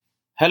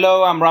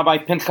Hello, I'm Rabbi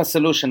Pinchas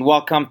Alush, and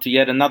welcome to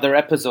yet another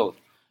episode.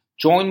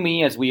 Join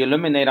me as we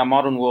illuminate our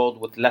modern world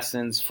with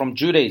lessons from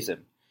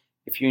Judaism.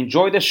 If you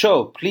enjoy the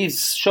show,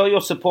 please show your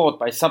support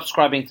by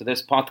subscribing to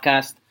this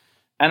podcast,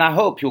 and I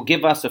hope you'll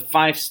give us a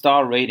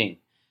 5-star rating,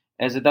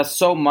 as it does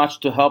so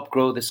much to help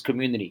grow this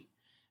community.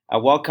 I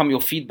welcome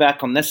your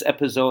feedback on this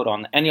episode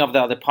on any of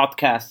the other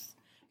podcasts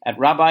at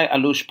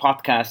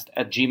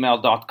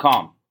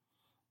rabbialushpodcast@gmail.com.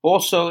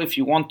 Also, if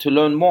you want to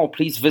learn more,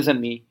 please visit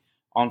me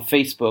on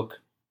Facebook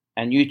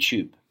and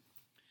YouTube.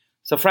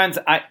 So friends,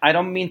 I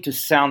don't mean to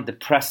sound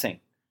depressing,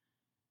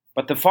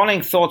 but the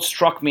following thought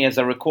struck me as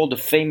I recalled a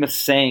famous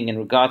saying in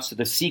regards to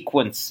the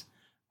sequence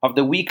of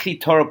the weekly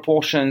Torah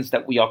portions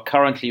that we are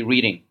currently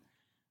reading.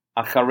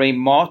 Acharei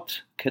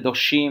mot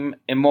kedoshim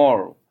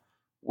emor,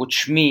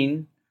 which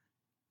mean,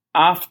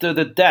 after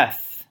the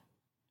death,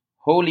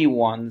 holy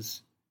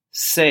ones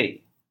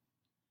say.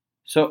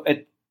 So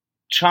it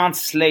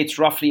translates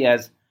roughly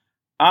as,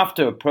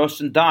 after a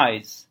person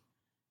dies,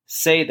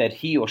 say that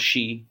he or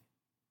she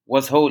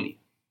was holy.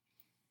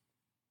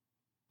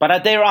 But I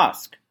dare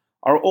ask,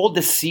 are all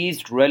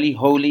deceased really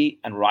holy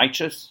and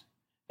righteous?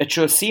 It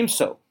sure seems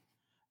so.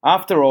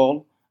 After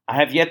all, I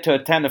have yet to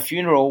attend a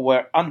funeral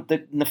where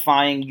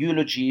undignifying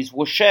eulogies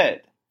were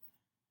shared.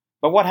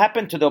 But what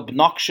happened to the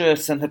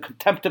obnoxious and the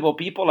contemptible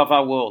people of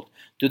our world?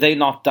 Do they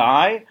not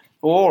die?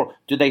 Or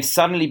do they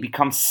suddenly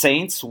become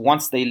saints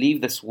once they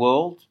leave this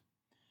world?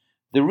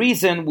 The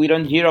reason we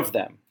don't hear of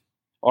them,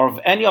 or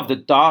of any of the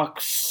dark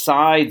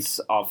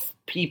sides of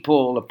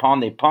people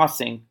upon their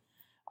passing,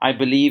 I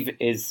believe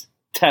is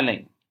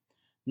telling.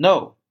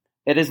 No,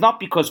 it is not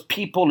because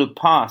people who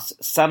pass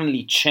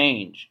suddenly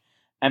change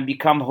and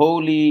become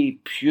holy,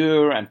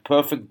 pure, and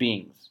perfect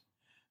beings.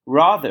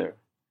 Rather,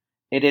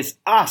 it is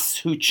us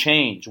who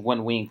change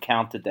when we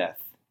encounter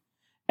death.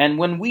 And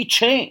when we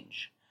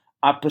change,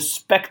 our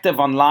perspective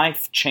on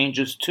life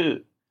changes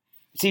too.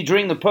 See,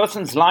 during the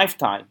person's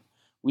lifetime,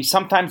 we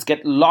sometimes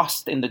get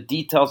lost in the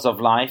details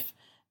of life,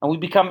 and we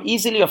become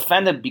easily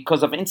offended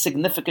because of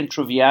insignificant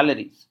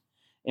trivialities.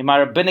 In my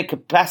rabbinic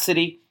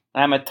capacity,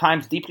 I am at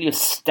times deeply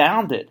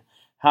astounded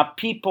how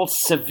people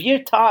sever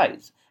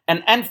ties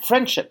and end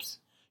friendships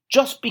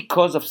just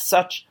because of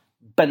such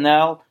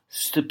banal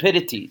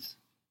stupidities.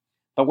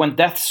 But when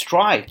death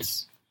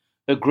strikes,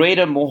 a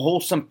greater, more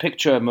wholesome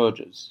picture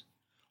emerges.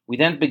 We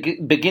then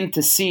begin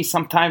to see,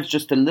 sometimes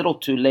just a little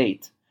too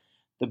late,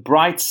 the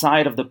bright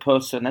side of the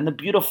person and the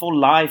beautiful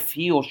life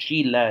he or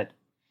she led.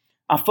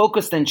 Our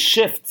focus then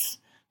shifts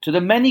to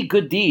the many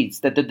good deeds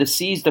that the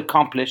deceased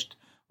accomplished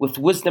with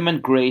wisdom and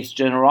grace,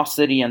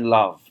 generosity and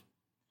love.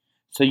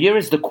 So here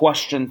is the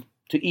question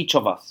to each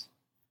of us.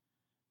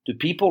 Do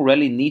people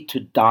really need to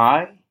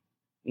die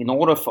in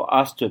order for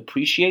us to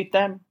appreciate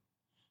them?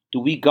 Do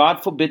we,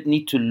 God forbid,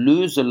 need to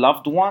lose a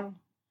loved one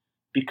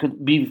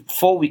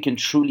before we can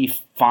truly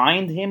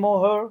find him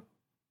or her?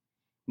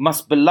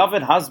 Must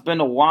beloved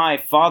husband or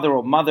wife, father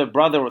or mother,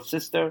 brother or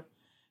sister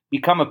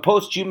become a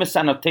posthumous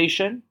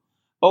annotation?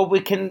 Or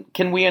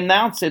can we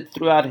announce it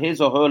throughout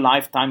his or her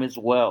lifetime as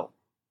well?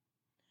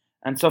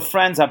 And so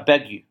friends, I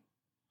beg you,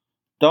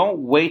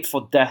 don't wait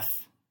for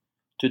death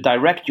to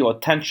direct your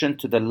attention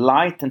to the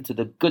light and to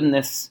the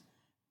goodness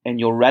in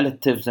your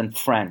relatives and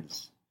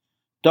friends.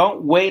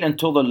 Don't wait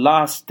until the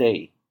last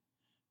day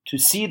to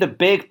see the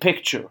big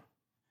picture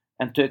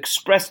and to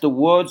express the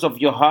words of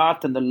your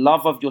heart and the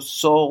love of your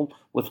soul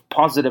with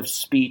positive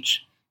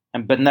speech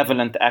and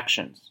benevolent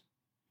actions.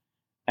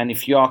 And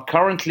if you are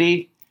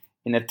currently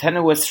in a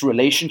tenuous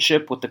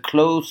relationship with a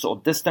close or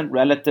distant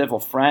relative or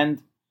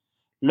friend,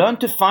 learn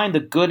to find the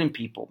good in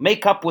people.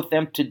 Make up with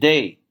them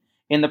today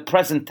in the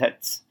present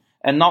tense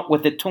and not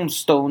with a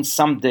tombstone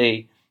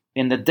someday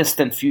in the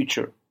distant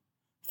future.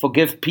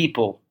 Forgive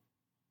people,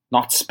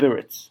 not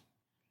spirits.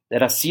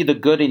 Let us see the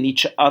good in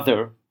each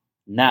other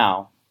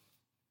now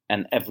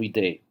and every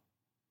day.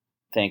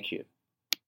 Thank you.